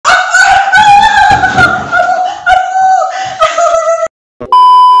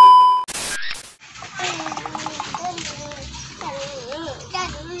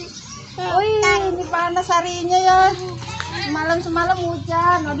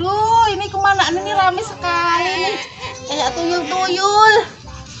Aduh, ini kemana ini, rame sekali nih, kayak tuyul-tuyul.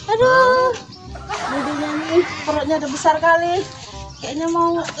 Aduh, badannya nih, perutnya udah besar kali, kayaknya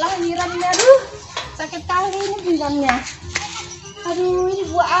mau lahiran ini. Aduh, sakit kali ini pinggangnya. Aduh, ini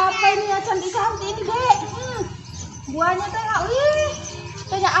buah apa ini ya, cantik-cantik ini dek. Buahnya tengok, wih,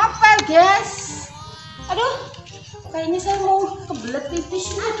 kayak apel guys. Aduh, kayaknya saya mau kebelet pipis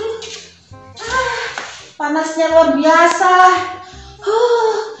ini. Aduh, panasnya luar biasa.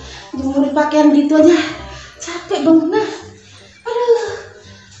 Jemur pakaian gitu aja capek banget. Aduh,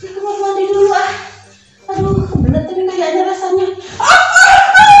 kita mau mandi dulu ah. Aduh, kebelet ini kayaknya rasanya.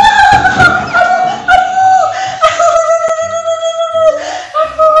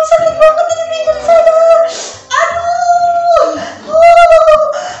 Sakit banget ini pinggang saya. Aduh,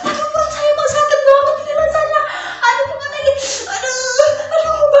 perut saya kok sakit banget ini rasanya. Aduh, gimana ini? Aduh,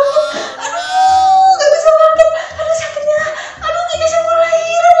 bangun. Aduh, gak bisa bangkit. Aduh, sakitnya. Aduh, kayaknya saya mau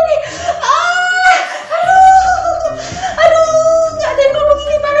lahiran ini. Aduh, gak ada yang nolong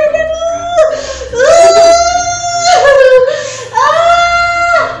ini mana ini.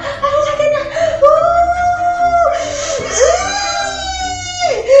 Aduh, sakitnya.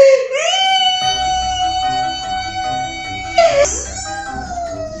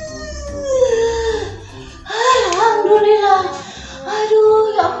 Alhamdulillah.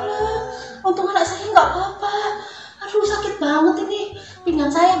 Aduh, ya Allah, untung anak saya nggak apa-apa. Aduh, sakit banget ini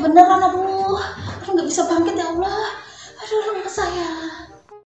pinggang saya beneran. Aduh, nggak bisa bangkit ya